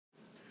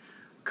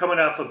Coming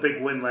off a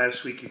big win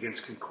last week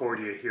against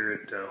Concordia here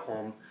at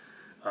home.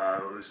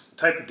 It was the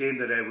type of game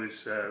that I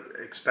was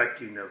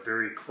expecting, a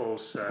very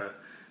close,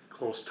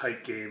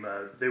 tight game.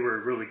 They were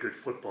a really good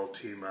football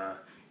team,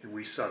 and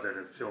we saw that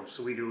in film,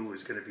 so we knew it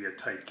was going to be a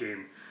tight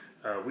game.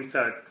 We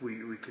thought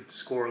we could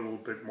score a little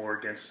bit more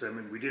against them,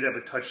 and we did have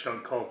a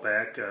touchdown call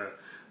back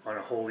on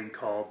a holding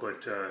call,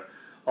 but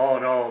all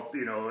in all,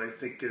 I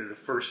think the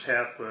first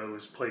half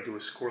was played to a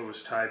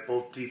scoreless tie.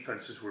 Both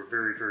defenses were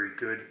very, very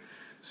good.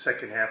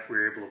 Second half, we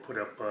were able to put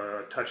up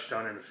a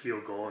touchdown and a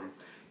field goal,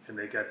 and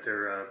they got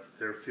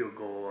their field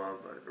goal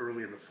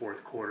early in the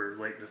fourth quarter,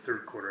 late in the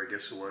third quarter, I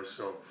guess it was.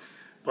 So,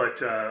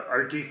 but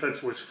our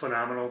defense was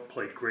phenomenal,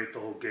 played great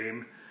the whole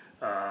game,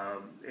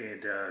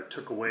 and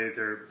took away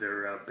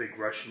their big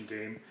rushing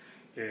game.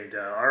 And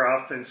our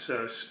offense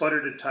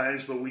sputtered at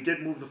times, but we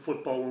did move the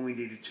football when we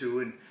needed to,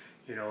 and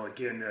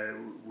again,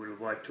 would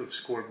have liked to have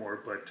scored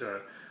more, but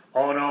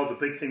all in all, the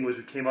big thing was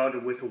we came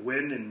out with a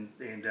win,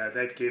 and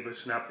that gave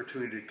us an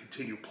opportunity to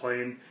continue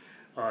playing.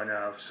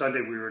 On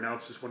Sunday, we were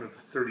announced as one of the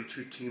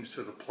 32 teams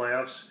to the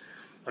playoffs.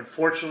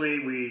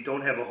 Unfortunately, we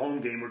don't have a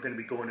home game. We're going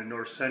to be going to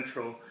North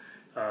Central,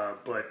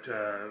 but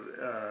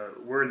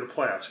we're in the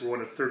playoffs. We're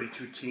one of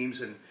 32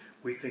 teams, and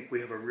we think we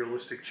have a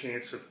realistic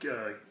chance of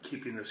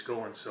keeping this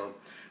going. So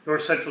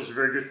North Central is a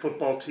very good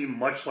football team,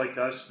 much like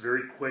us,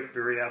 very quick,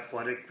 very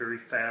athletic, very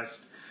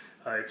fast.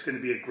 It's going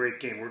to be a great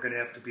game. We're going to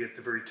have to be at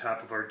the very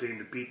top of our game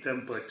to beat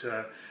them, but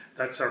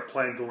that's our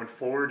plan going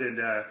forward.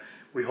 And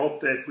we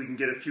hope that we can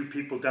get a few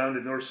people down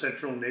to North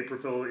Central in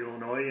Naperville,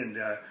 Illinois, and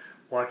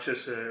watch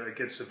us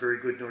against a very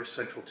good North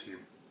Central team.